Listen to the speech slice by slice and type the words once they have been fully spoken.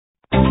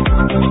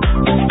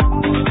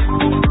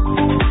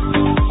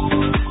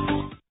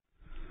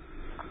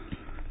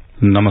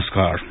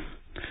Namaskar.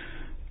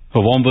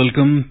 A warm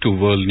welcome to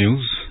World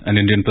News, an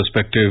Indian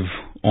perspective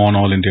on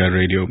All India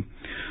Radio.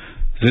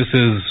 This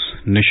is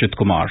Nishit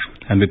Kumar,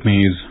 and with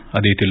me is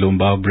Aditi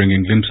Lomba,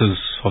 bringing glimpses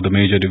of the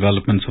major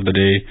developments of the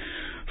day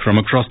from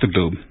across the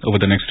globe. Over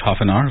the next half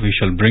an hour, we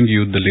shall bring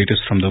you the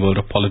latest from the world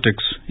of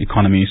politics,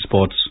 economy,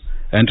 sports,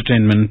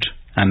 entertainment,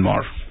 and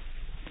more.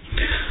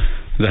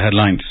 The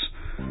headlines.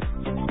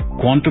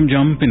 Quantum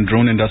jump in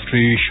drone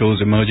industry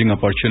shows emerging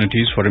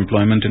opportunities for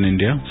employment in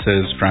India,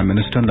 says Prime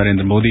Minister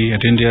Narendra Modi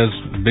at India's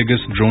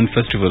biggest drone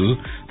festival,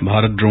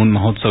 Bharat Drone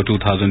Mahotsav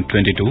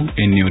 2022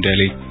 in New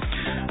Delhi.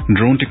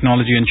 Drone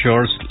technology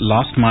ensures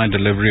last-mile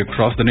delivery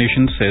across the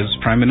nation, says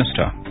Prime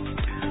Minister.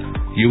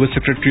 U.S.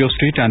 Secretary of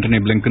State Antony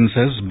Blinken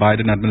says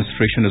Biden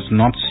administration is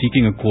not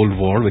seeking a Cold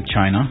War with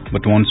China,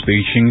 but wants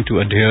Beijing to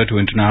adhere to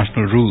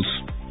international rules.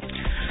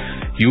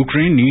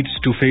 Ukraine needs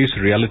to face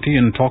reality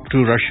and talk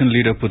to Russian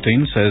leader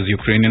Putin, says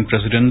Ukrainian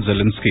President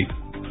Zelensky.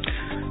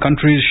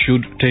 Countries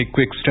should take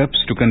quick steps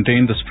to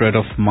contain the spread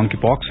of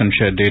monkeypox and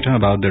share data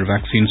about their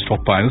vaccine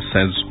stockpiles,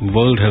 says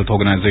World Health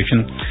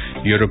Organization.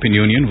 European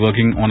Union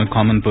working on a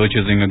common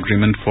purchasing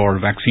agreement for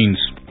vaccines.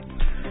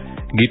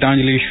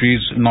 Gitanjali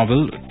Shree's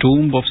novel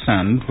Tomb of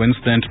Sand wins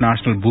the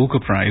International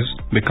Booker Prize,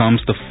 becomes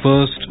the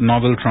first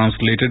novel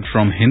translated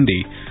from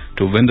Hindi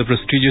to win the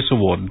prestigious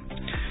award.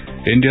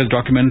 India's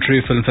documentary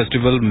film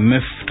festival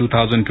MIF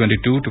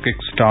 2022 to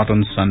kick-start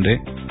on Sunday.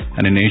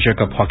 And in Asia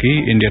Cup hockey,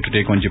 India to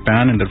take on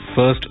Japan in their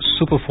first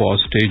Super 4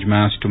 stage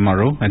match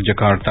tomorrow at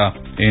Jakarta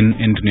in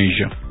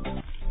Indonesia.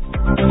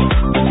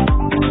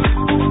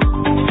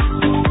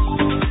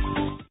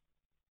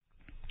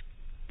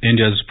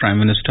 India's Prime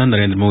Minister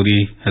Narendra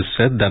Modi has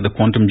said that the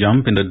quantum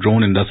jump in the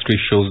drone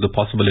industry shows the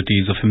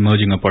possibilities of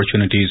emerging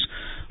opportunities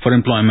for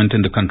employment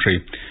in the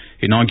country.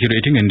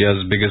 Inaugurating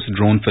India's biggest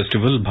drone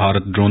festival,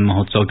 Bharat Drone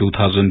Mahotsav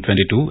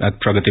 2022 at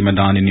Pragati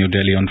Maidan in New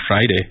Delhi on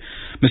Friday,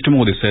 Mr.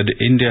 Modi said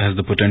India has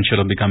the potential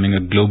of becoming a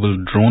global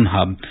drone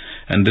hub,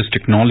 and this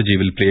technology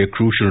will play a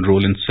crucial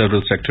role in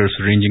several sectors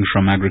ranging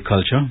from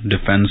agriculture,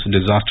 defense,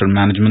 disaster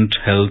management,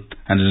 health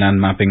and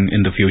land mapping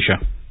in the future.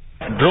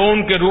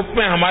 Drone के रूप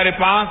में हमारे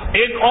पास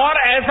एक और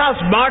ऐसा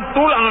smart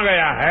tool आ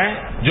गया है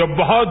जो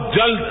बहुत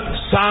जल्द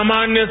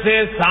सामान्य से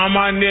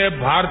सामान्य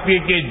भारतीय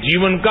के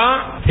जीवन का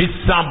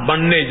हिस्सा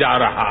बनने जा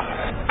रहा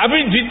है।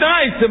 अभी जितना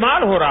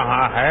इस्तेमाल हो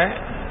रहा है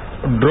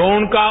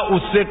ड्रोन का,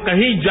 उससे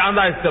कहीं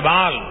ज्यादा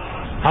इस्तेमाल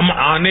हम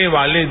आने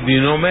वाले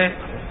दिनों में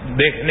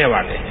देखने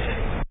वाले हैं।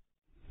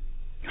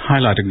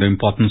 Highlighting the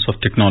importance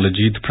of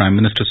technology, the Prime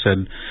Minister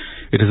said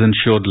it has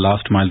ensured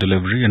last-mile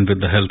delivery, and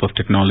with the help of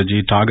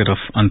technology, target of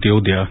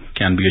Antyodaya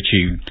can be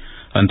achieved.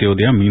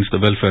 Antyodaya means the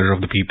welfare of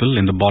the people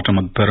in the bottom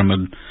of the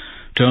pyramid.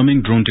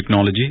 Terming drone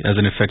technology as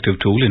an effective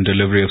tool in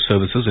delivery of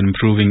services and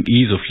improving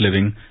ease of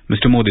living,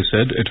 Mr. Modi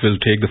said it will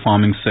take the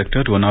farming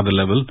sector to another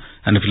level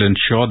and it will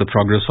ensure the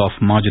progress of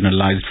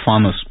marginalized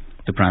farmers.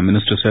 The Prime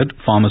Minister said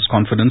farmers'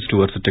 confidence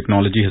towards the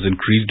technology has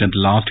increased in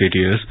the last 8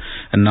 years,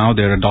 and now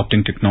they are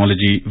adopting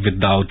technology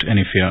without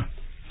any fear.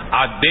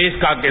 आज देश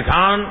का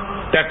किसान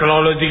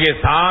technology के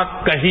साथ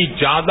कहीं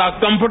ज्यादा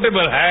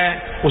comfortable है,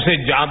 उसे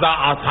ज्यादा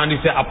आसानी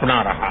से अपना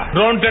रहा है।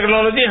 ड्रोन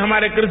टेक्नोलॉजी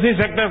हमारे कृषि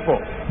सेक्टर को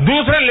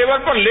दूसरे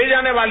लेवल पर ले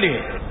जाने वाली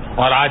है,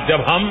 और आज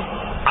जब हम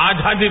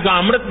आजादी का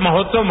अमृत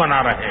महोत्सव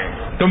मना रहे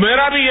हैं तो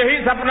मेरा भी यही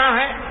सपना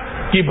है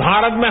कि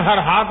भारत में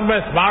हर हाथ में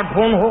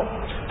स्मार्टफोन हो,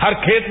 हर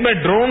खेत में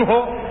ड्रोन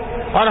हो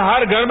और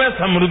हर घर में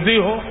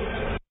समृद्धि हो।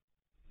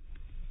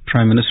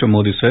 Prime Minister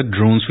Modi said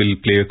drones will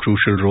play a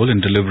crucial role in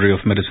delivery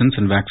of medicines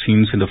and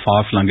vaccines in the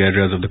far-flung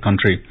areas of the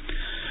country.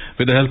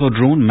 With the help of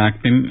drone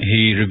MacPim,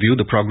 he reviewed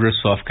the progress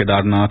of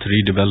Kedarnath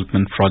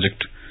redevelopment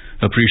project.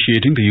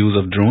 Appreciating the use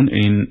of drone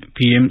in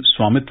PM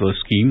Swamitva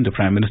scheme, the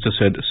Prime Minister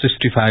said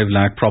 65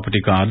 lakh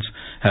property cards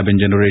have been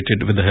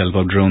generated with the help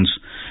of drones.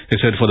 He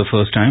said for the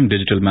first time,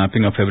 digital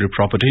mapping of every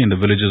property in the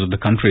villages of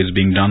the country is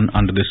being done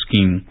under this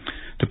scheme.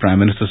 The Prime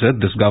Minister said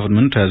this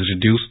government has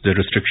reduced the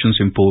restrictions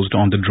imposed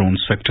on the drone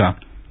sector.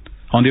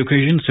 On the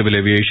occasion, Civil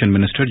Aviation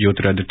Minister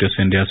Jyotiraditya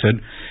Scindia said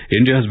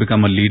India has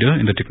become a leader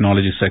in the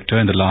technology sector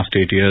in the last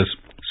 8 years.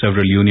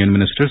 Several union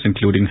ministers,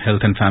 including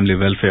Health and Family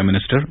Welfare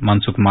Minister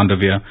Mansukh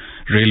Mandavia,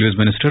 Railways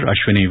Minister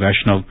Ashwini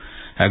Vaishnav,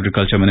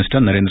 Agriculture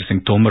Minister Narendra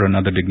Singh Tomar and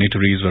other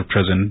dignitaries were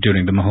present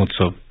during the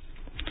Mahotsav.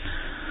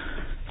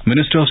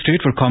 Minister of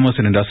State for Commerce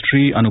and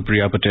Industry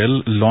Anupriya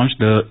Patel launched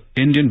the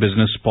Indian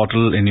Business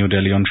Portal in New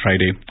Delhi on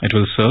Friday. It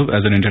will serve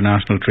as an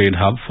international trade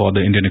hub for the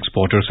Indian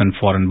exporters and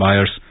foreign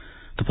buyers.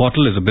 The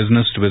portal is a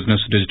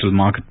business-to-business digital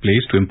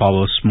marketplace to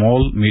empower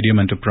small, medium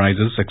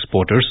enterprises,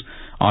 exporters,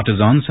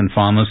 artisans and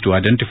farmers to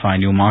identify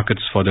new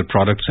markets for their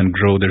products and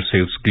grow their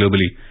sales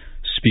globally.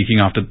 Speaking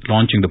after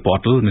launching the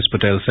portal, Ms.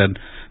 Patel said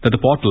that the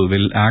portal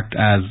will act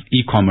as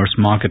e-commerce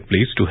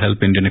marketplace to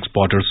help Indian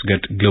exporters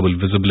get global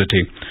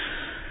visibility.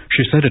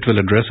 She said it will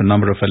address a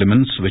number of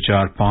elements which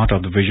are part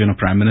of the vision of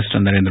Prime Minister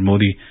Narendra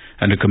Modi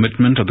and a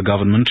commitment of the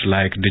government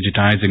like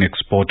digitizing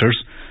exporters,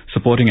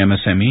 supporting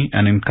MSME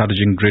and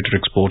encouraging greater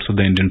exports of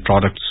the Indian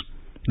products.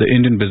 The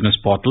Indian Business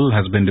Portal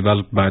has been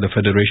developed by the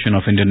Federation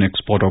of Indian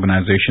Export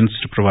Organizations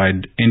to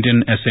provide Indian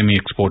SME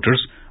exporters,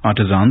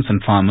 artisans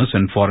and farmers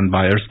and foreign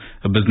buyers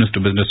a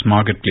business-to-business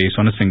marketplace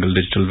on a single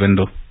digital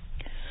window.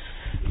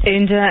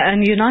 India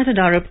and United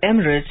Arab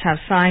Emirates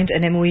have signed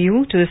an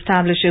MOU to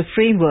establish a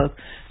framework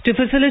to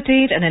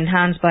facilitate and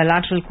enhance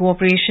bilateral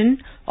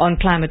cooperation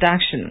on climate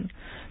action.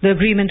 The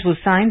agreement was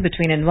signed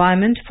between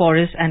Environment,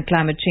 Forest and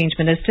Climate Change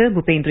Minister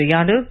Bhupendra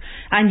Yadav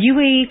and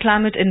UAE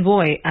Climate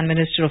Envoy and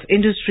Minister of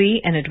Industry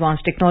and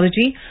Advanced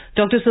Technology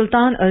Dr.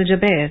 Sultan Al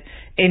Jaber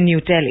in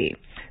New Delhi.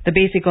 The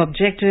basic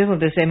objective of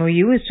this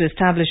MOU is to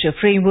establish a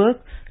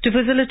framework to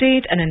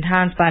facilitate and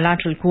enhance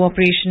bilateral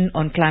cooperation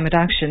on climate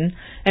action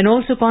and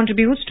also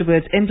contributes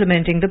towards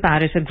implementing the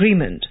Paris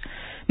Agreement.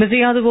 Mr.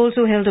 Yadav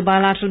also held a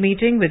bilateral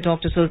meeting with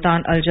Dr.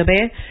 Sultan Al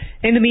Jaber.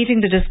 In the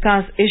meeting, they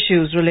discussed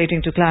issues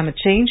relating to climate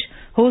change,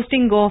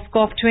 hosting of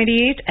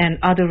COP28 and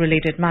other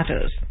related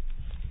matters.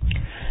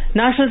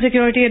 National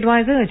Security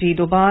Advisor Ajit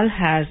Doval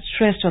has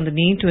stressed on the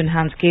need to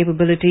enhance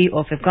capability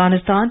of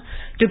Afghanistan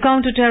to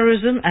counter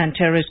terrorism and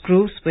terrorist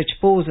groups which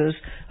poses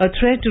a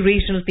threat to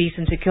regional peace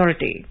and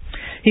security.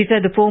 He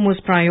said the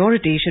foremost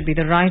priority should be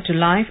the right to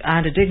life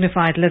and a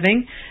dignified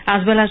living,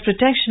 as well as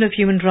protection of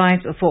human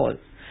rights of all.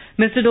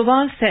 Mr.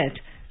 Doval said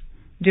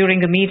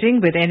during a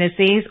meeting with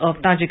NSAs of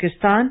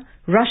Tajikistan,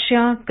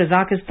 Russia,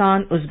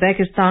 Kazakhstan,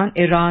 Uzbekistan,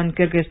 Iran,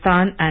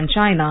 Kyrgyzstan and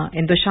China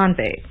in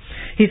Dushanbe.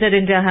 He said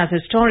India has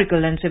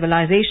historical and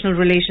civilizational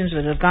relations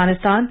with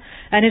Afghanistan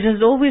and it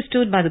has always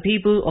stood by the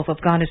people of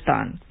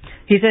Afghanistan.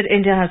 He said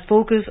India has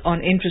focused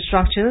on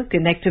infrastructure,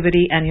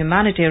 connectivity and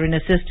humanitarian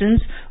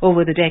assistance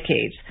over the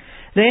decades.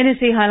 The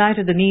NSA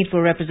highlighted the need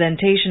for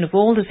representation of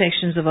all the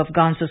sections of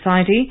Afghan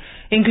society,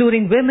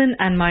 including women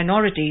and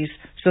minorities,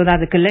 so that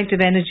the collective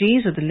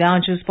energies of the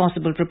largest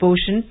possible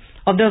proportion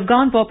of the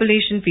Afghan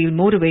population feel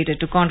motivated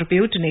to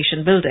contribute to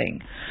nation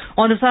building.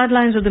 On the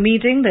sidelines of the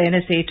meeting, the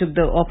NSA took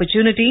the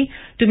opportunity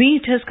to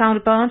meet his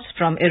counterparts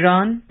from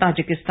Iran,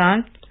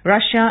 Tajikistan,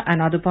 Russia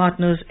and other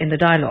partners in the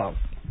dialogue.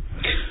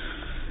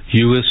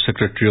 U.S.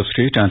 Secretary of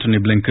State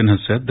Antony Blinken has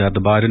said that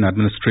the Biden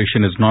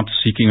administration is not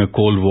seeking a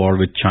Cold War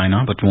with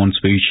China but wants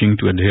Beijing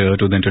to adhere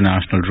to the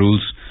international rules.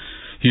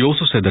 He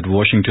also said that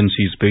Washington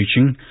sees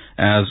Beijing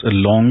as a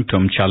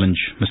long-term challenge.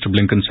 Mr.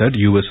 Blinken said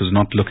U.S. is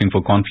not looking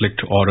for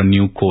conflict or a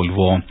new Cold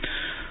War.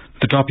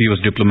 The top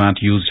U.S. diplomat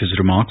used his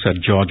remarks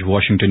at George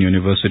Washington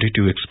University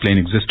to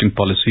explain existing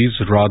policies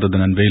rather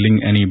than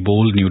unveiling any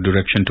bold new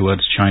direction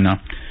towards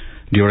China.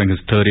 During his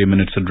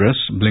 30-minute address,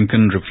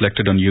 Blinken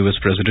reflected on U.S.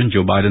 President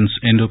Joe Biden's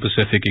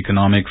Indo-Pacific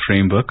Economic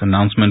Framework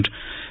announcement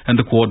and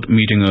the Quad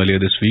meeting earlier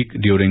this week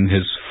during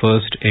his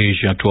first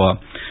Asia tour.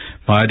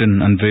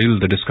 Biden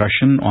unveiled the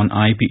discussion on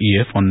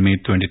IPEF on May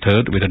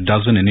 23rd with a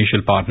dozen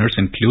initial partners,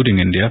 including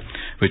India,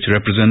 which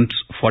represents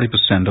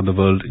 40% of the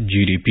world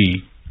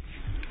GDP.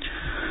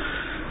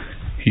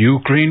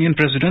 Ukrainian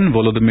President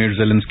Volodymyr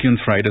Zelensky on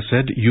Friday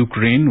said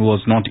Ukraine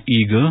was not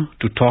eager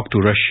to talk to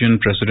Russian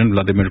President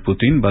Vladimir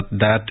Putin, but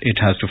that it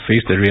has to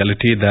face the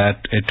reality that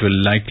it will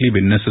likely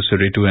be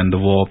necessary to end the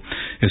war.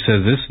 He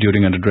said this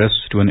during an address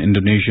to an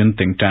Indonesian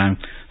think tank.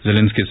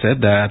 Zelensky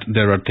said that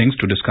there are things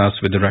to discuss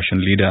with the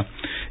Russian leader.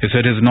 He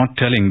said he is not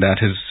telling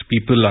that his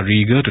people are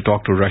eager to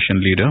talk to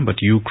Russian leader,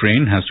 but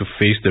Ukraine has to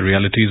face the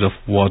realities of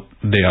what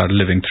they are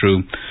living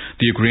through.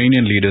 The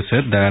Ukrainian leader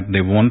said that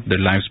they want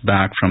their lives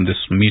back from this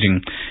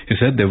meeting. He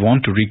said they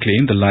want to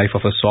reclaim the life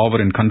of a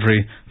sovereign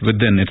country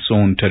within its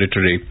own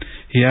territory.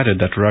 He added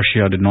that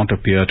Russia did not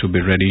appear to be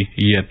ready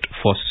yet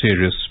for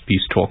serious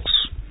peace talks.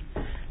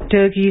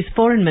 Turkey's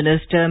Foreign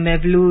Minister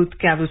Mevlut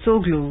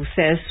Cavusoglu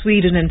says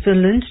Sweden and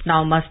Finland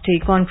now must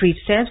take concrete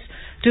steps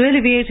to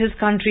alleviate his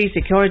country's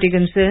security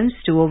concerns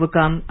to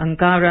overcome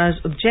Ankara's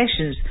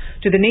objections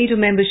to the NATO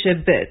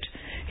membership bid.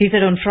 He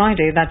said on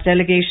Friday that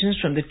delegations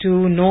from the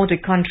two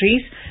Nordic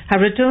countries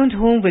have returned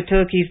home with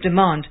Turkey's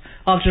demand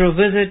after a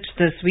visit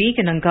this week,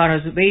 and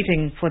Ankara is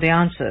waiting for the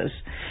answers.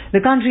 The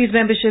country's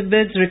membership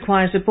bids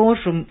require support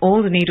from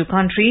all the NATO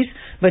countries,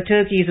 but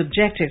Turkey is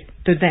objective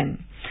to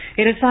them.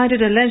 It has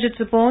cited alleged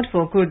support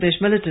for Kurdish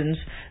militants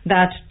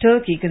that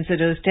Turkey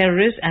considers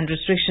terrorists and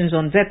restrictions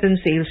on weapon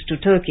sales to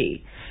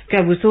Turkey.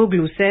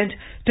 Cavusoglu said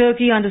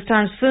Turkey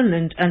understands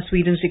Finland and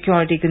Sweden's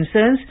security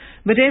concerns,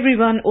 but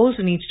everyone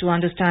also needs to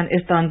understand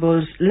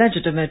Istanbul's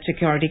legitimate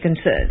security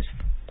concerns.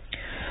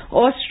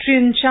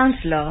 Austrian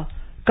Chancellor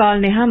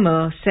Karl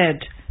Nehammer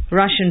said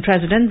Russian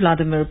President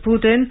Vladimir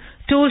Putin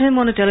told him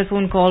on a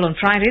telephone call on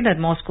Friday that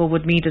Moscow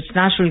would meet its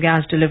natural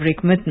gas delivery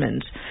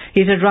commitments.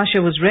 He said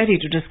Russia was ready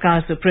to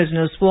discuss the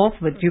prisoner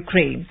swap with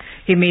Ukraine.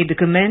 He made the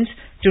comments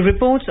to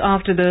reports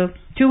after the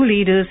two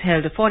leaders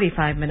held a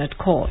 45-minute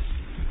call.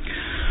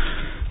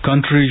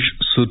 Countries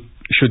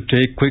should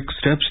take quick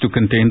steps to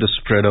contain the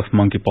spread of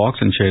monkeypox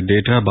and share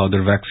data about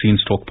their vaccine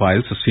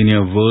stockpiles, a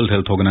senior World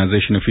Health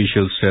Organization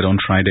official said on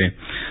Friday.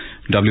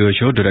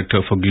 WHO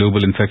Director for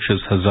Global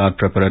Infectious Hazard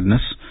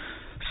Preparedness,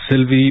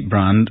 Sylvie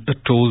Brand,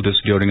 told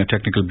this during a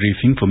technical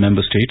briefing for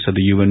member states at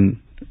the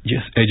UN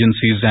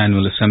agency's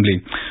annual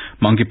assembly.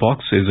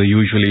 Monkeypox is a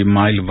usually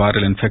mild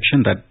viral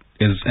infection that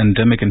is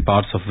endemic in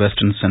parts of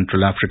Western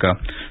Central Africa.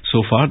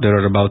 So far, there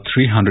are about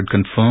 300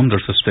 confirmed or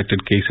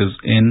suspected cases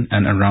in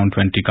and around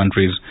 20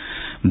 countries.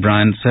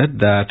 Bryan said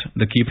that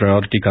the key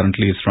priority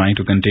currently is trying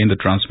to contain the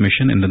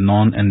transmission in the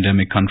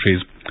non-endemic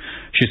countries.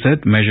 She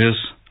said measures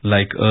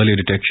like early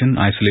detection,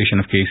 isolation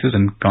of cases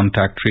and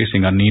contact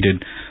tracing are needed.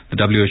 The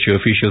WHO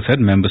official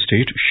said member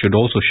states should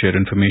also share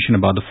information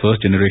about the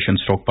first generation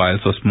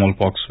stockpiles of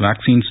smallpox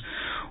vaccines,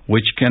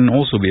 which can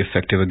also be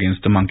effective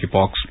against the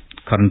monkeypox.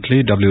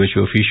 Currently,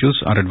 WHO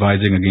officials are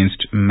advising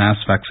against mass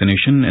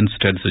vaccination,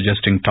 instead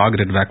suggesting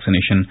targeted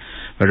vaccination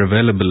where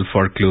available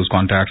for close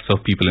contacts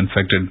of people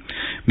infected.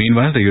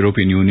 Meanwhile, the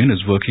European Union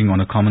is working on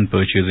a common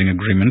purchasing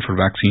agreement for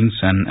vaccines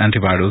and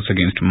antivirals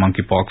against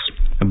monkeypox.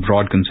 A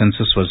broad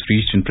consensus was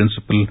reached in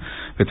principle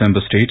with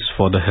member states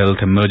for the Health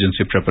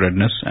Emergency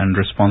Preparedness and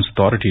Response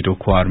Authority to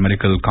acquire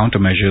medical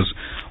countermeasures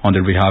on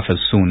their behalf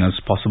as soon as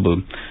possible,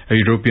 a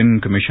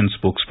European Commission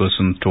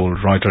spokesperson told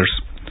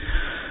Reuters.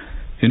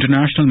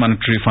 International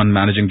Monetary Fund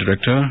Managing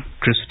Director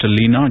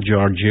Kristalina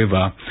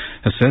Georgieva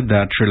has said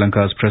that Sri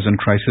Lanka's present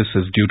crisis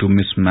is due to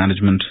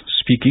mismanagement.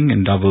 Speaking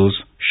in Davos,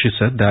 she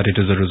said that it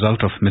is a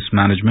result of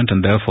mismanagement and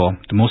therefore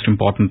the most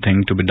important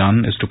thing to be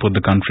done is to put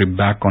the country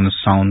back on a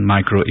sound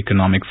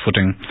microeconomic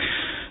footing.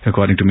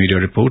 According to media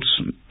reports,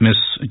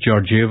 Ms.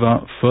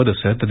 Georgieva further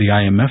said that the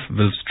IMF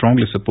will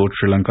strongly support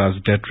Sri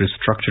Lanka's debt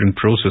restructuring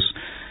process,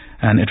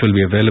 and it will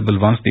be available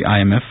once the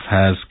IMF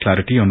has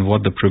clarity on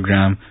what the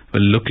program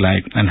will look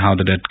like and how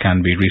the debt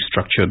can be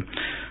restructured.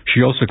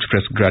 She also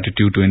expressed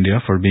gratitude to India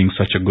for being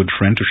such a good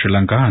friend to Sri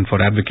Lanka and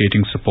for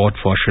advocating support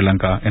for Sri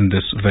Lanka in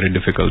this very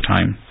difficult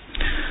time.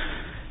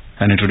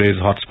 And in today's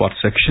Hotspot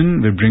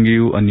section, we bring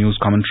you a news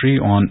commentary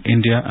on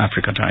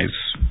India-Africa ties.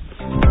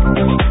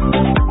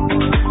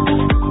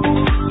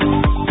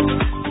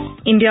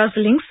 India's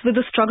links with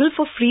the struggle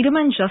for freedom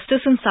and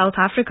justice in South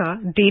Africa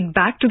date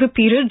back to the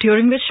period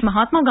during which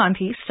Mahatma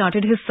Gandhi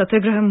started his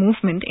Satyagraha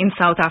movement in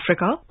South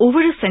Africa over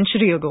a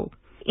century ago.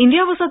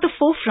 India was at the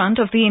forefront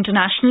of the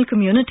international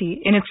community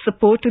in its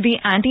support to the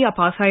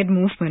anti-apartheid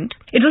movement.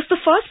 It was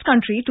the first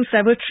country to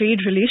sever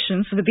trade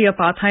relations with the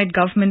apartheid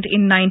government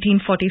in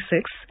 1946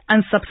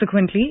 and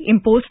subsequently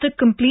imposed a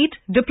complete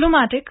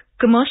diplomatic,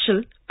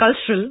 commercial,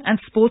 cultural and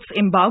sports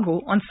embargo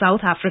on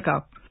South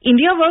Africa.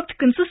 India worked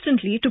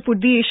consistently to put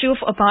the issue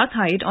of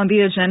apartheid on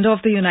the agenda of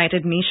the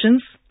United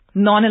Nations,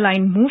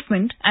 non-aligned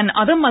movement and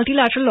other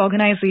multilateral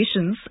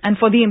organizations and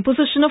for the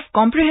imposition of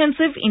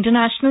comprehensive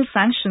international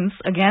sanctions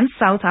against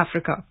South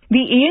Africa.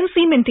 The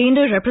ANC maintained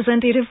a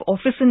representative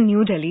office in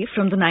New Delhi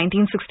from the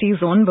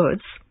 1960s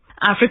onwards.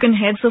 African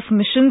heads of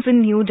missions in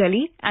New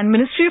Delhi and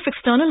Ministry of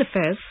External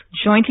Affairs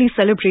jointly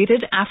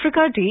celebrated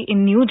Africa Day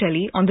in New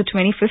Delhi on the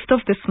 25th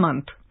of this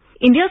month.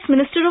 India's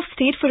Minister of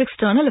State for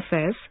External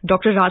Affairs,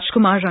 Dr.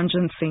 Rajkumar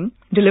Ranjan Singh,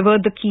 delivered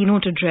the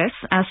keynote address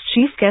as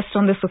chief guest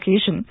on this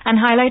occasion and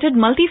highlighted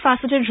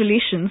multifaceted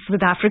relations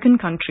with African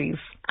countries.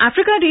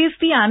 Africa Day is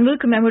the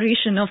annual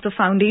commemoration of the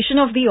foundation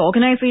of the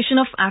Organization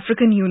of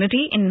African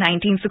Unity in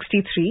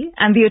 1963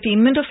 and the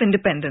attainment of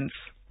independence.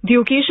 The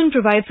occasion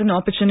provides an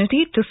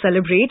opportunity to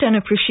celebrate and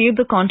appreciate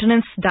the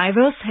continent's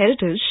diverse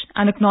heritage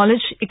and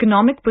acknowledge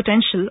economic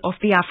potential of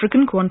the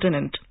African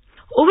continent.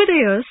 Over the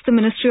years, the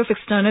Ministry of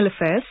External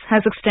Affairs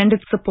has extended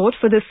support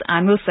for this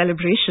annual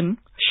celebration,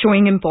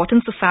 showing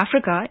importance of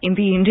Africa in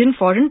the Indian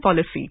foreign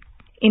policy.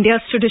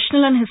 India's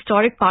traditional and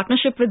historic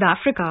partnership with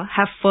Africa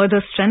have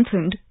further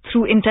strengthened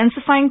through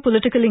intensifying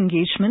political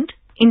engagement,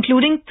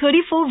 including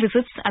 34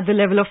 visits at the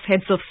level of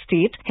heads of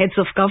state, heads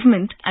of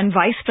government and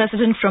vice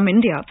president from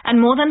India, and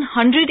more than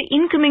 100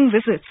 incoming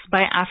visits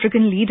by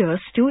African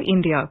leaders to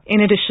India. In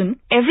addition,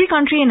 every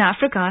country in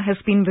Africa has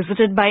been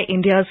visited by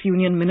India's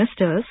union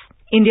ministers.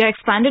 India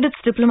expanded its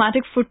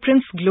diplomatic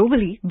footprints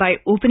globally by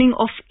opening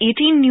of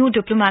 18 new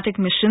diplomatic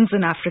missions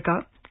in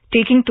Africa,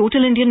 taking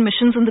total Indian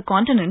missions on the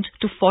continent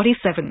to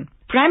 47.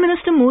 Prime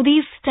Minister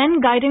Modi's 10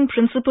 guiding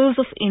principles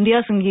of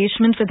India's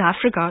engagement with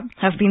Africa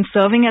have been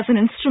serving as an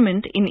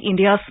instrument in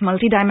India's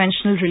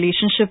multidimensional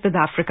relationship with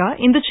Africa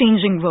in the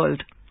changing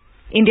world.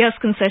 India's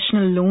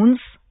concessional loans,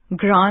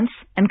 grants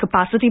and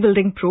capacity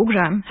building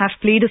program have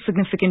played a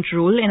significant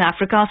role in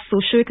Africa's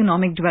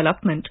socio-economic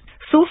development.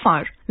 So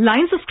far,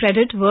 lines of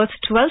credit worth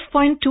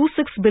 $12.26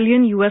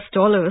 billion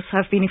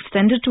have been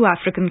extended to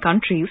African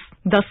countries,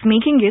 thus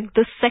making it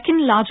the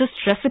second largest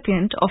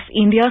recipient of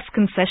India's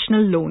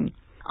concessional loan.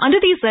 Under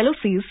these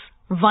LOCs,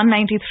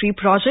 193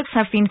 projects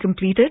have been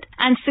completed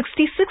and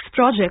 66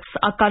 projects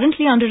are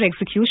currently under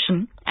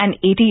execution and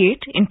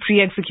 88 in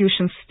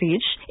pre-execution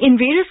stage in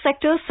various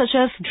sectors such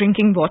as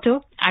drinking water,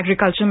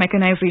 agriculture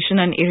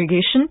mechanization and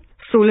irrigation,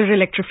 solar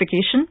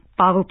electrification,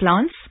 power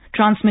plants,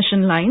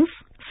 transmission lines,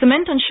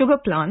 cement and sugar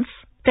plants,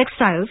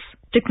 textiles,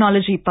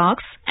 technology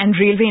parks and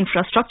railway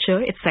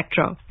infrastructure,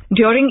 etc.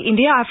 During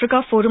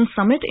India-Africa Forum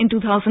Summit in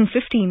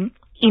 2015,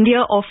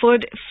 India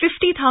offered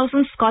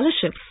 50,000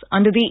 scholarships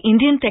under the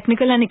Indian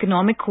Technical and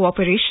Economic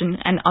Cooperation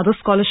and other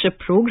scholarship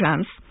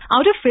programs,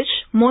 out of which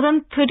more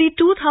than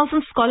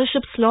 32,000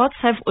 scholarship slots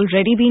have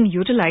already been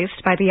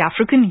utilized by the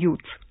African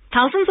youth.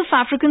 Thousands of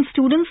African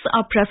students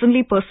are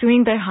presently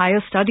pursuing their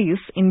higher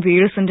studies in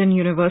various Indian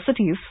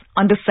universities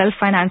under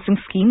self-financing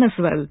scheme as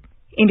well.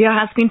 India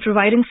has been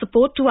providing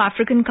support to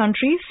African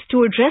countries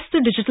to address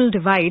the digital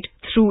divide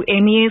through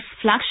MEA's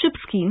flagship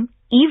scheme,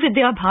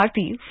 E-Vidya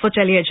Bharti for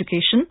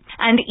teleeducation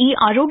and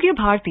E-Arogya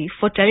Bharti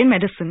for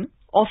telemedicine,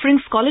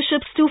 offering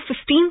scholarships to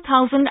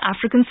 15,000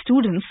 African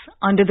students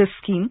under this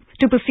scheme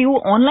to pursue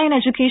online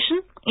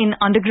education in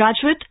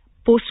undergraduate,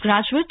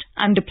 postgraduate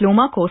and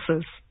diploma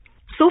courses.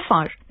 So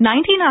far,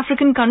 19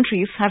 African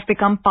countries have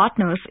become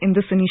partners in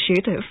this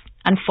initiative,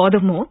 and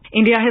furthermore,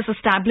 India has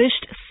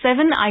established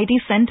 7 IT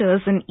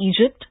centers in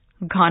Egypt,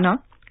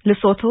 Ghana,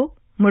 Lesotho,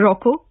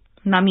 Morocco,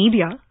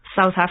 Namibia,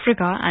 South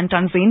Africa and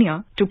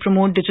Tanzania to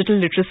promote digital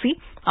literacy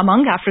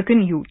among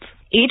African youth.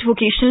 8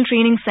 vocational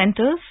training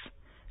centers,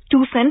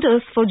 2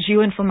 centers for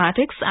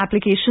geoinformatics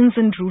applications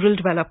in rural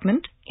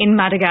development in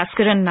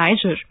Madagascar and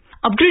Niger,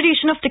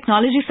 upgradation of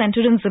technology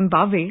center in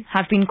Zimbabwe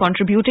have been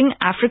contributing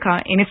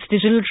Africa in its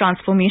digital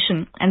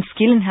transformation and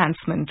skill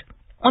enhancement.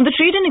 On the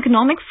trade and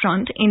economic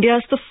front, India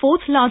is the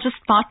 4th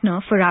largest partner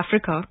for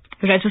Africa,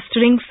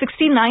 registering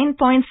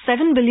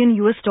 $69.7 billion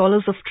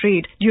of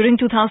trade during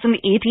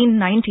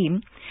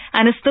 2018-19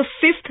 and is the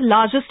 5th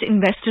largest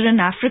investor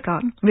in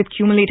Africa with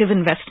cumulative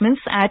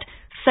investments at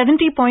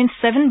 $70.7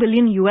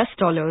 billion.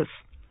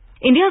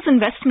 India's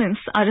investments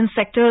are in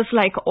sectors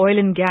like oil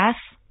and gas,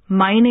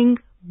 mining,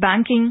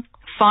 banking,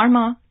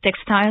 pharma,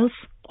 textiles,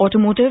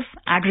 automotive,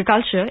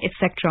 agriculture,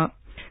 etc.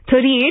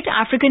 38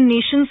 African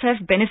nations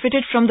have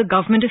benefited from the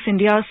Government of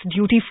India's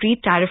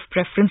duty-free tariff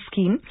preference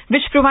scheme,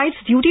 which provides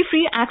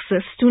duty-free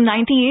access to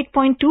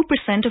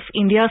 98.2% of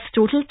India's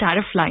total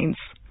tariff lines.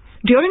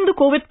 During the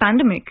COVID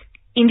pandemic,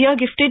 India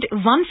gifted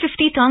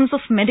 150 tons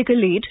of medical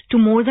aid to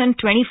more than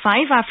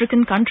 25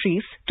 African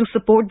countries to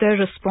support their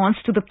response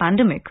to the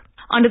pandemic.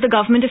 Under the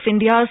Government of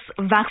India's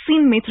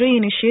Vaccine Maitree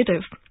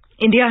initiative,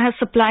 India has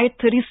supplied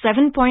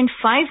 37.59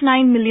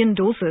 million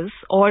doses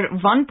or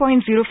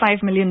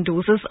 1.05 million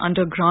doses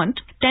under grant,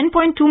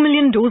 10.2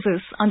 million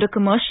doses under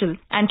commercial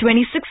and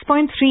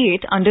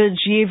 26.38 under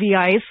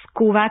GAVI's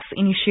COVAX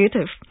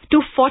initiative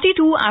to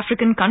 42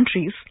 African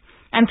countries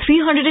and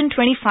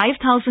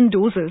 325,000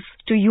 doses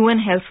to UN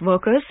health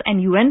workers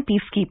and UN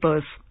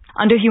peacekeepers.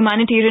 Under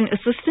humanitarian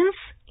assistance,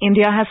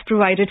 India has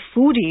provided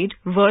food aid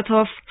worth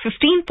of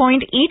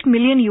 $15.8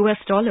 million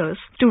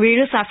to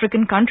various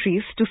African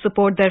countries to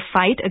support their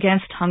fight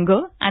against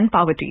hunger and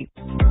poverty.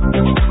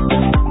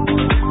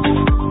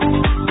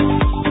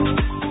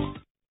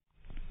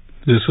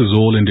 This is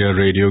All India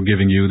Radio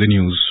giving you the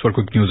news. For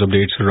quick news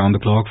updates around the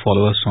clock,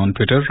 follow us on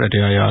Twitter at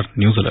AIR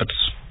News Alerts.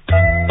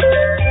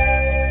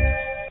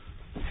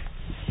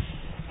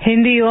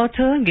 Hindi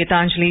author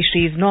Gitanjali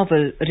Shree's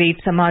novel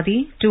Rape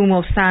Samadhi, Tomb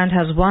of Sand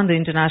has won the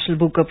International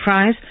Booker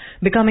Prize,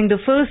 becoming the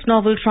first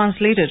novel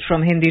translated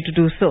from Hindi to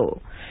do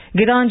so.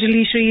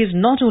 Gitanjali Shree is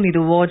not only the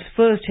award's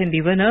first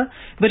Hindi winner,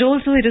 but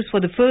also it is for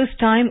the first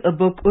time a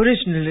book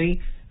originally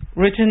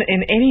written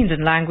in any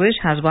Indian language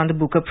has won the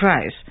Booker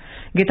Prize.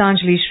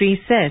 Gitanjali Shree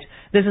said,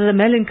 "This is a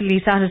melancholy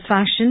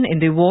satisfaction in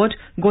the award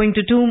going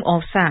to Tomb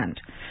of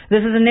Sand.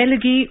 This is an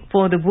elegy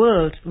for the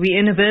world. We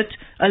inhabit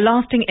a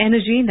lasting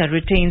energy that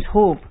retains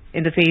hope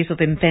in the face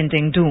of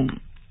impending doom."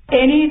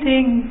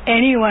 Anything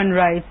anyone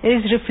writes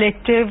is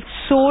reflective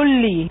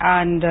solely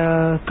and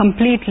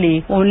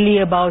completely only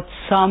about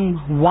some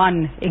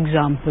one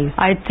example.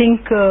 I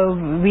think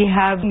we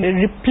have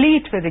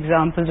replete with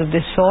examples of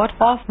this sort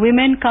of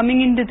women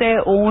coming into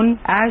their own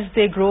as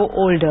they grow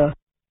older.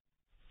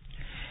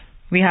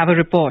 We have a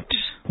report.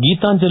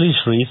 Gitanjali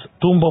Shree's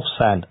Tomb of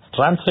Sand,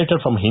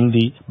 translated from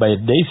Hindi by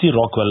Daisy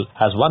Rockwell,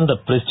 has won the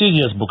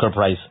prestigious Booker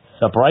Prize.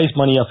 The prize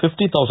money of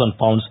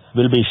 £50,000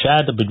 will be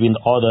shared between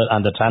the author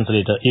and the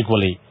translator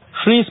equally.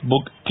 Shree's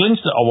book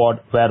clinched the award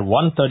where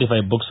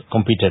 135 books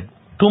competed.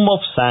 Tomb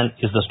of Sand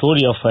is the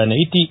story of an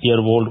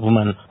 80-year-old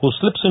woman who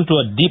slips into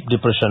a deep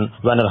depression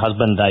when her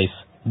husband dies,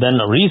 then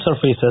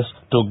resurfaces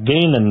to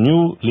gain a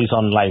new lease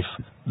on life.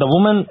 The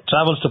woman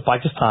travels to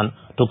Pakistan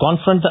to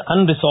confront the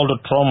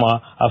unresolved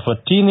trauma of a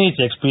teenage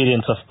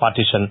experience of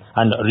partition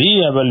and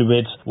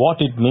re-evaluates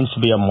what it means to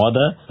be a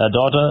mother, a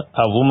daughter,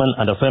 a woman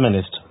and a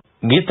feminist.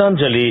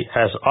 Gitanjali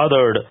has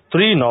authored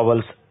 3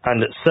 novels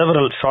and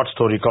several short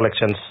story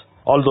collections.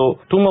 Although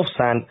Tomb of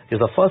Sand is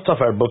the first of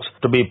her books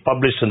to be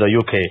published in the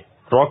UK.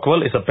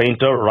 Rockwell is a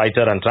painter,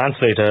 writer and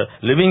translator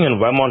living in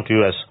Vermont,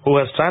 US, who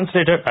has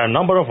translated a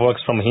number of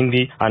works from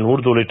Hindi and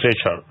Urdu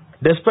literature.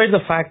 Despite the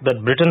fact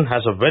that Britain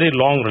has a very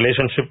long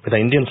relationship with the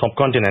Indian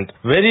subcontinent,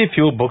 very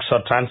few books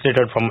are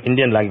translated from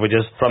Indian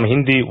languages from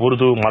Hindi,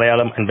 Urdu,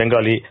 Malayalam and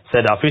Bengali,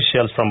 said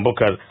officials from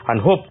Booker, and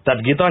hope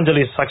that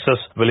Gitanjali's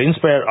success will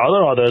inspire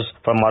other authors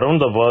from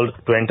around the world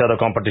to enter the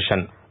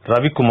competition.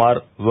 Ravi Kumar,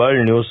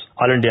 World News,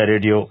 All India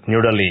Radio,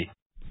 New Delhi.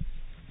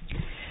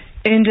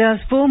 India's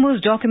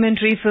foremost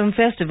documentary film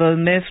festival,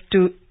 MIFF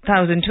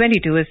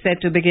 2022 is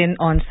set to begin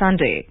on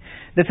Sunday.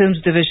 The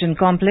Films Division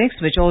complex,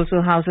 which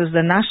also houses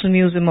the National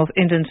Museum of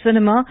Indian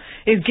Cinema,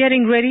 is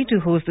getting ready to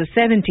host the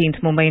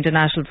 17th Mumbai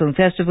International Film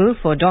Festival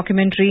for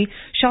documentary,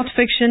 short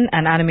fiction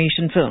and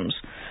animation films.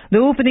 The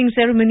opening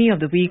ceremony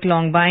of the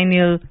week-long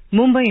biennial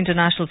Mumbai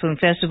International Film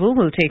Festival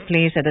will take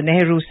place at the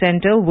Nehru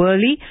Centre,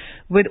 Worli,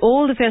 with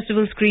all the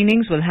festival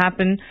screenings will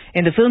happen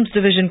in the Films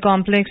Division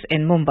complex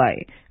in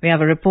Mumbai. We have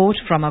a report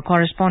from our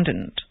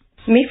correspondent.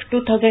 MIF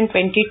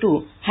 2022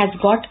 has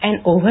got an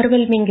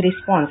overwhelming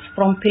response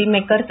from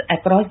filmmakers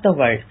across the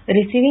world,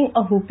 receiving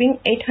a whopping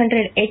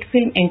 808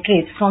 film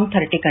entries from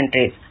 30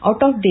 countries.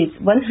 Out of these,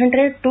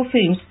 102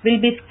 films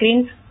will be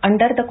screened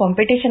under the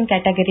competition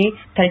category,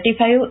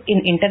 35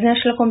 in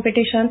international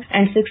competition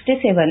and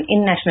 67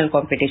 in national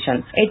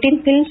competition.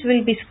 18 films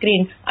will be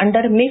screened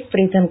under MIF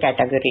Prism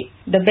category.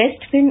 The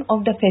best film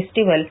of the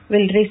festival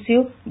will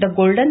receive the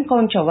Golden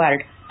Conch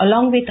Award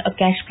along with a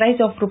cash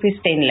prize of Rs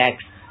 10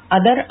 lakhs.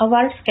 Other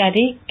awards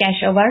carry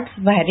cash awards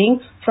varying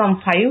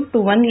from 5 to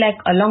 1 lakh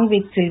along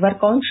with silver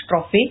conch,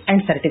 trophy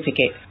and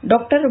certificate.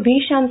 Dr.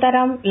 V.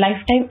 Shantaram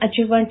Lifetime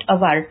Achievement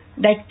Award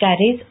that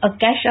carries a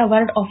cash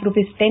award of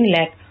Rs 10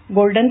 lakh,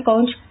 Golden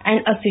Conch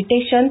and a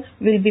citation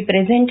will be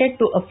presented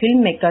to a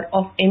filmmaker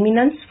of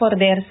eminence for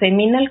their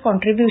seminal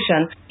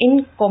contribution.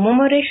 In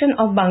commemoration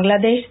of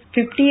Bangladesh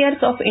 50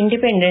 years of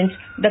independence,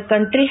 the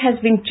country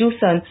has been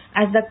chosen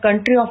as the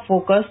country of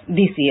focus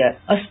this year.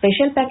 A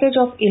special package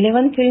of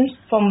 11 films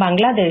from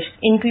Bangladesh,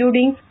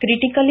 including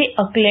critically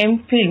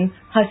acclaimed film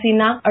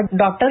Hasina, A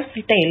Daughter's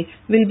Tale,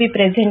 will be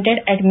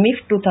presented at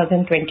MIF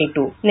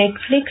 2022.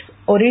 Netflix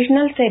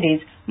original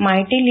series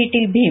Mighty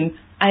Little Bhim,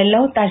 I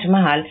Love Taj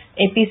Mahal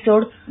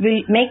episode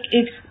will make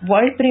its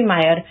world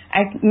premiere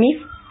at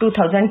MIF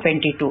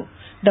 2022.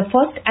 The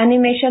first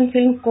animation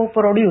film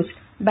co-produced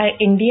by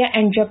India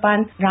and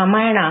Japan,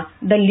 Ramayana,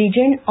 The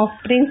Legend of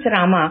Prince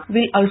Rama,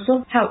 will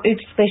also have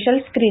its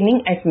special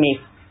screening at MIF.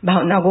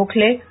 Bhavna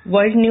Gokhale,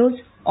 World News,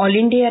 All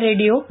India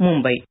Radio,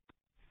 Mumbai.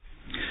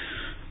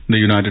 The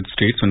United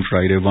States on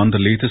Friday won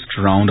the latest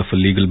round of a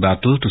legal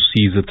battle to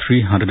seize a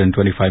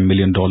 $325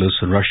 million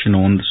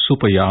Russian-owned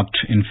super yacht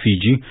in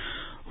Fiji,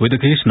 with the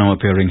case now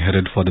appearing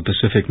headed for the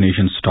Pacific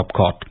nation's top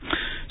court.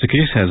 The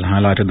case has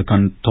highlighted the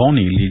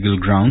thorny legal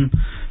ground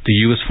the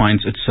U.S.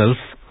 finds itself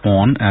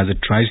on as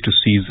it tries to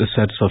seize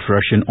assets of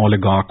Russian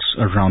oligarchs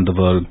around the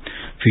world.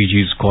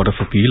 Fiji's Court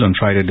of Appeal on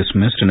Friday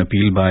dismissed an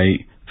appeal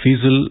by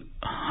Faisal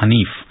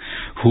Hanif,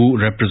 who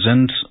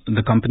represents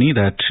the company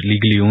that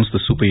legally owns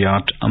the super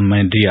yacht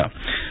Amedia.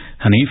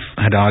 Hanif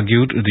had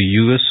argued the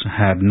U.S.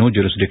 had no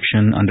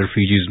jurisdiction under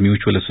Fiji's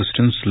mutual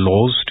assistance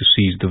laws to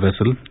seize the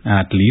vessel,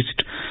 at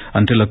least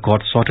until a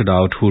court sorted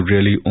out who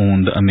really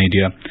owned the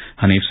Amedia.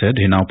 Hanif said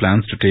he now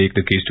plans to take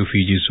the case to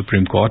Fiji's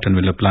Supreme Court and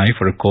will apply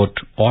for a court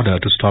order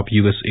to stop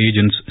U.S.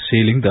 agents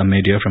sailing the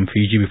Amedia from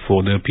Fiji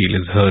before the appeal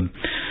is heard.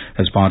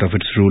 As part of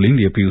its ruling,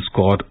 the appeals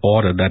court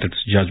ordered that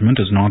its judgment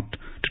is not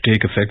to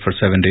take effect for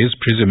 7 days,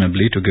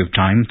 presumably to give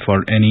time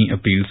for any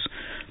appeals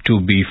to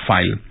be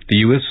filed.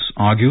 The U.S.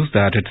 argues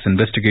that its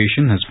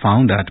investigation has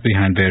found that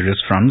behind various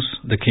fronts,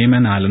 the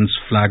Cayman Islands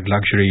flagged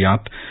luxury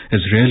yacht is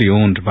really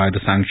owned by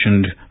the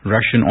sanctioned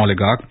Russian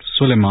oligarch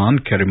Suleiman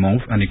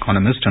Kerimov, an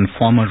economist and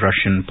former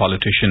Russian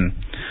politician.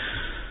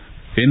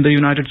 In the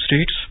United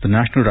States, the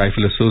National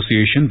Rifle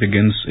Association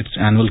begins its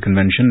annual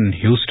convention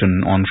in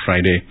Houston on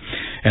Friday.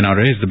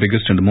 NRA is the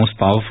biggest and the most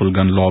powerful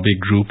gun lobby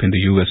group in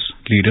the U.S.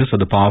 Leaders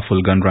of the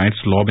powerful gun rights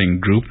lobbying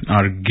group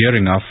are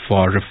gearing up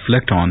for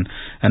reflect on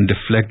and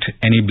deflect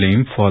any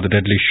blame for the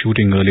deadly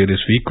shooting earlier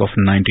this week of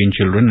 19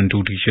 children and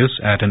 2 teachers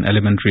at an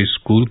elementary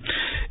school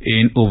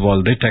in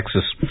Uvalde,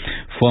 Texas.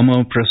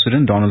 Former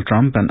President Donald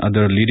Trump and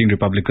other leading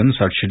Republicans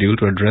are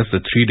scheduled to address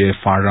the 3-day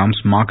firearms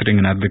marketing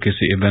and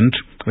advocacy event,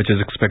 which is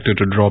expected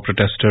to draw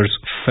protesters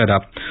fed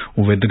up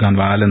with the gun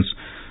violence.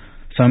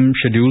 Some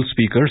scheduled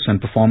speakers and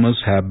performers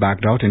have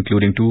backed out,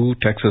 including 2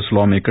 Texas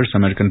lawmakers.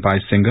 American Pie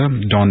singer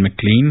Don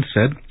McLean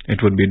said it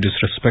would be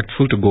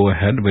disrespectful to go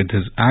ahead with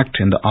his act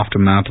in the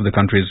aftermath of the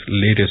country's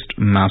latest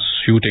mass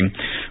shooting.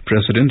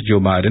 President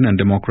Joe Biden and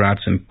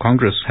Democrats in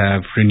Congress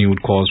have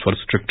renewed calls for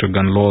stricter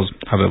gun laws.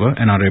 However,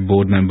 NRA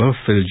board member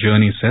Phil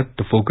Journey said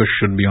the focus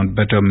should be on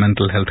better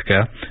mental health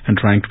care and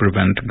trying to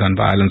prevent gun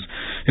violence.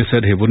 He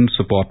said he wouldn't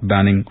support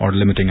banning or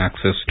limiting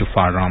access to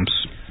firearms.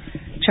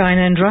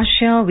 China and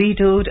Russia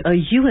vetoed a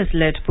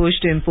US-led push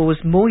to impose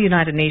more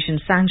United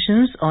Nations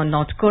sanctions on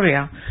North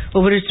Korea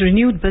over its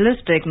renewed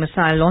ballistic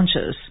missile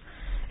launches.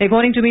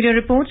 According to media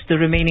reports, the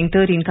remaining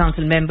 13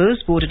 council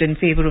members voted in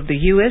favor of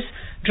the US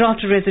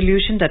draft a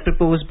resolution that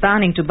proposed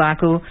banning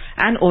tobacco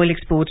and oil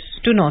exports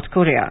to North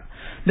Korea.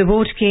 The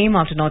vote came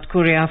after North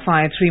Korea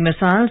fired 3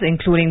 missiles,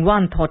 including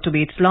one thought to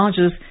be its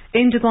largest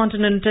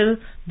intercontinental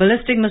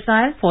ballistic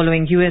missile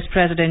following US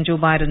President Joe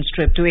Biden's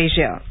trip to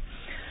Asia.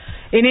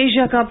 In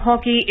Asia Cup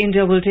hockey,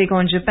 India will take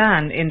on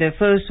Japan in their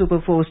first Super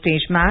 4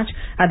 stage match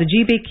at the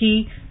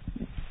GBK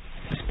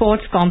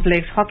Sports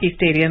Complex Hockey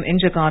Stadium in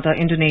Jakarta,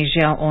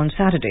 Indonesia on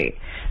Saturday.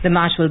 The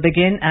match will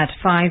begin at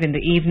 5 in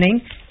the evening,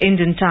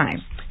 Indian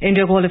time.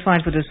 India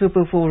qualified for the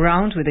Super 4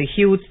 round with a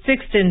huge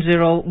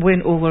 6-0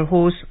 win over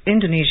host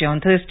Indonesia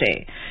on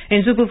Thursday.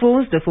 In Super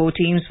 4s, the 4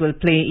 teams will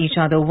play each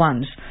other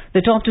once.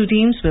 The top 2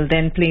 teams will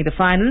then play the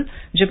final.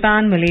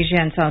 Japan, Malaysia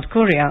and South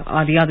Korea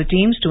are the other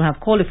teams to have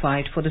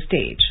qualified for the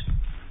stage.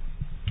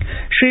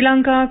 Sri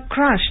Lanka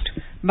crushed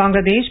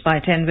Bangladesh by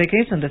 10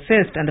 wickets on the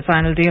 5th and the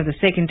final day of the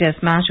second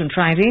test match on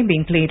Friday,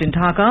 being played in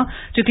Dhaka,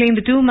 to claim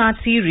the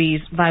 2-match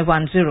series by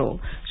 1-0.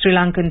 Sri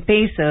Lankan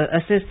pacer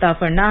Asista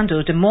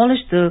Fernando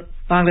demolished the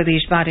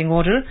Bangladesh batting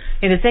order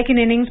in the second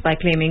innings by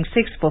claiming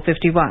 6 for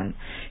 51.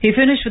 He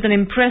finished with an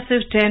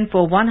impressive 10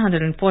 for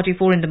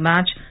 144 in the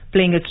match,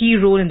 playing a key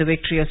role in the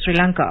victory of Sri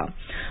Lanka.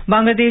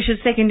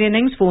 Bangladesh's second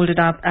innings folded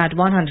up at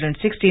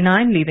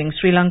 169, leaving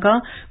Sri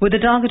Lanka with a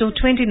target of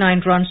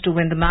 29 runs to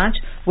win the match,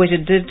 which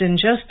it did in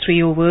just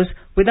 3 overs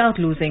without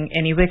losing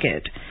any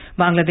wicket.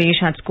 Bangladesh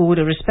had scored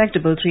a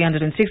respectable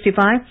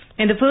 365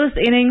 in the first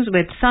innings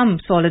with some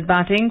solid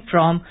batting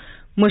from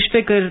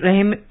Mushfiqur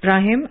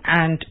Rahim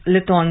and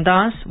Liton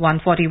Das,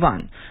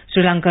 141.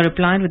 Sri Lanka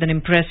replied with an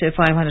impressive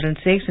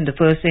 506 in the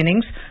first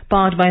innings,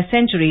 powered by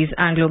centuries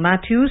Anglo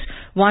Matthews,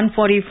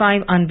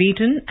 145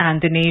 unbeaten,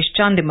 and Dinesh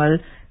Chandimal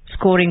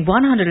scoring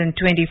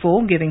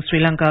 124, giving Sri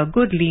Lanka a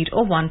good lead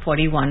of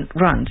 141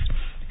 runs.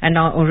 And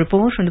now a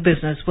report from the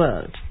business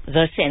world.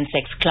 The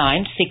Sensex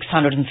climbed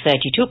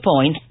 632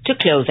 points to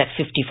close at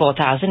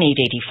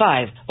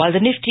 54,885, while the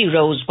Nifty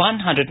rose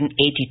 182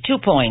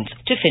 points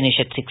to finish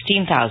at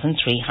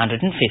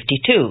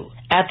 16,352.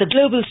 At the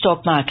global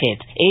stock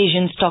market,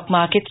 Asian stock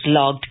markets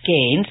logged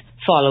gains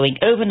following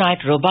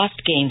overnight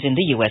robust gains in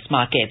the US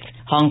markets.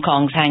 Hong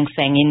Kong's Hang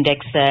Seng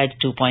Index surged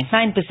 2.9%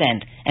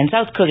 and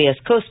South Korea's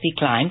Kospi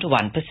climbed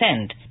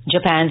 1%.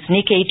 Japan's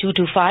Nikkei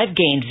 225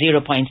 gained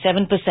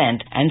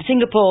 0.7% and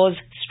Singapore's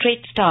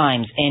Straits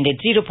Times ended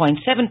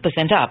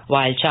 0.7% up,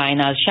 while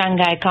China's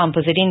Shanghai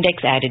Composite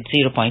Index added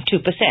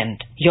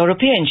 0.2%.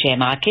 European share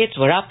markets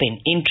were up in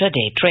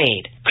intraday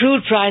trade.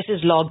 Crude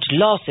prices logged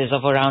losses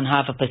of around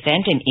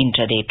 0.5% in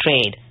intraday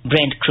trade.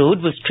 Brent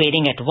crude was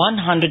trading at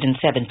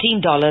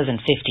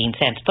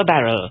 $117.15 per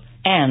barrel.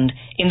 And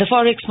in the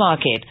forex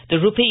market, the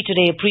rupee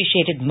today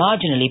appreciated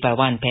marginally by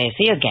 1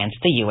 paise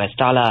against the US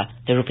dollar.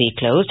 The rupee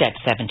closed at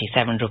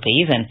 77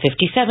 rupees and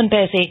 57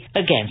 paise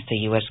against the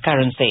US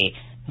currency.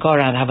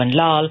 Gaurang Dhawan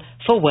Lal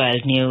for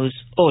World News,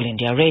 All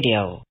India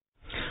Radio.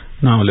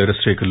 Now let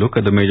us take a look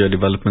at the major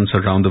developments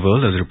around the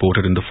world as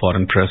reported in the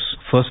foreign press.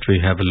 First, we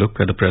have a look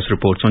at the press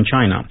reports on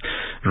China.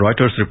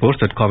 Reuters reports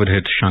that COVID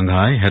hit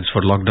Shanghai, heads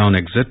for lockdown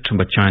exit,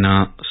 but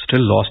China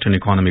still lost in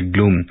economic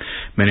gloom.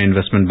 Many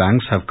investment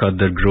banks have cut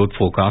their growth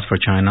forecast for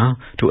China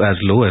to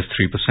as low as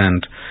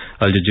 3%.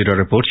 Al Jazeera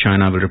reports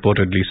China will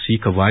reportedly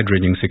seek a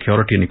wide-ranging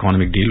security and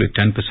economic deal with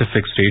 10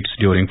 Pacific states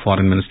during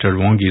Foreign Minister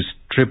Wang Yi's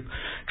trip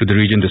to the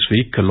region this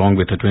week, along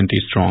with a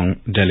 20-strong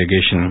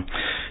delegation.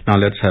 Now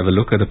let's have a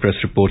look at the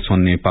press reports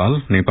on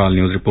Nepal. Nepal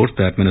News reports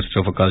that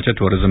Minister for Culture,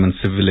 Tourism and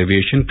Civil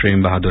Aviation,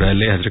 Prem Bahadur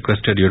Aile, has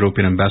requested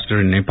European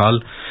ambassador in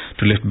Nepal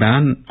to lift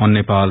ban on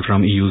Nepal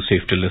from EU's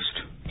safety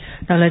list.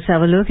 Now let's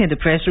have a look at the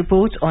press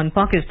reports on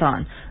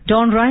Pakistan.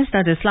 Dawn writes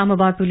that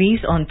Islamabad police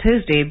on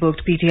Thursday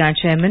booked PTI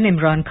chairman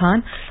Imran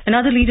Khan and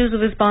other leaders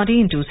of his party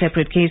in 2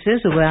 separate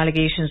cases over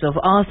allegations of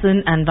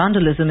arson and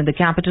vandalism in the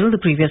capital the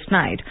previous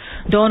night.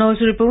 Dawn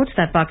also reports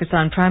that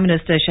Pakistan Prime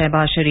Minister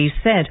Shehbaz Sharif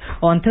said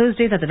on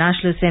Thursday that the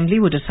National Assembly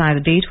would decide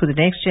the date for the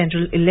next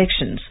general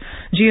elections.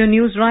 Geo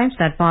News writes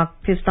that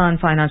Pakistan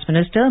Finance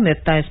Minister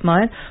Miftah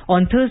Ismail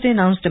on Thursday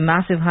announced a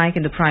massive hike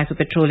in the price of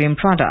petroleum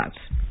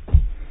products.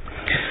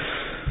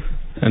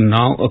 And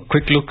now a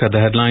quick look at the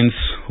headlines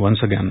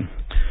once again.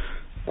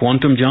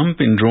 Quantum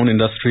jump in drone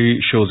industry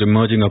shows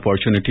emerging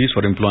opportunities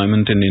for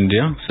employment in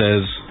India,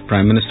 says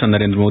Prime Minister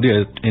Narendra Modi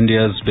at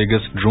India's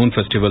biggest drone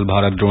festival,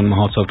 Bharat Drone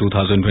Mahotsav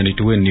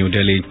 2022 in New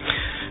Delhi.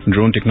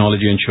 Drone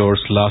technology ensures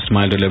last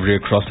mile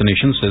delivery across the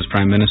nation, says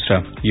Prime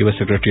Minister.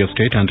 US Secretary of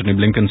State Antony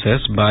Blinken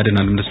says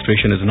Biden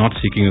administration is not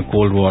seeking a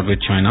cold war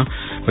with China,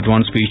 but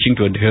wants Beijing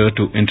to adhere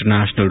to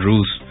international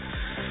rules.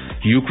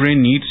 Ukraine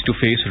needs to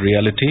face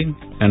reality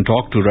and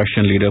talk to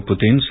Russian leader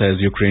Putin,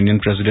 says Ukrainian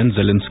President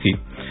Zelensky.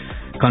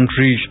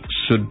 Countries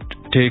should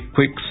take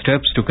quick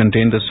steps to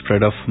contain the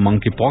spread of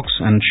monkeypox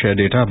and share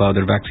data about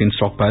their vaccine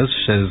stockpiles,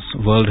 says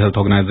World Health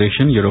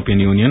Organization. European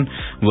Union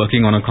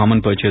working on a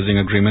common purchasing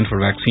agreement for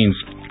vaccines.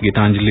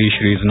 Gitanjali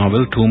Shree's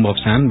novel Tomb of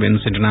Sand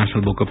wins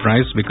International Booker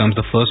Prize, becomes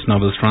the first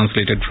novel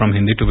translated from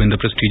Hindi to win the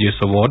prestigious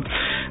award.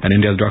 And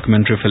India's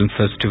Documentary Film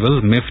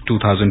Festival MIF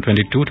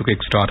 2022 to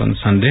kickstart on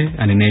Sunday.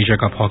 And in Asia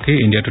Cup Hockey,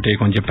 India to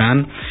take on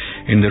Japan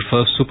in their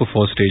first Super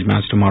 4 stage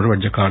match tomorrow at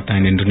Jakarta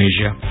in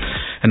Indonesia.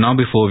 And now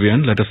before we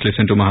end, let us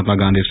listen to Mahatma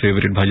Gandhi's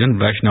favorite bhajan,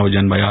 Vaishnav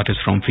Jan by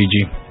artists from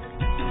Fiji.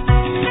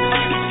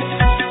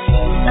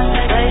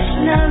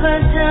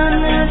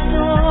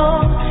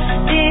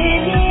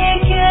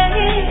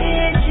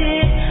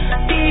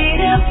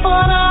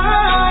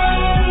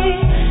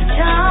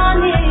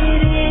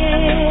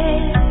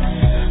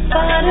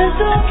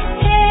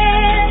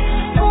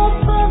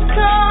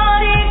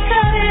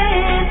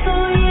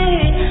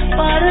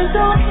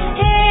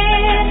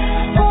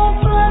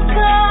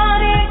 Oh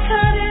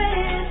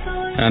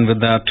And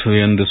with that,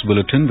 we end this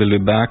bulletin. We'll be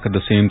back at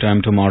the same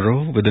time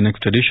tomorrow with the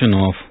next edition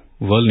of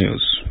World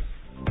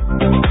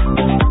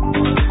News.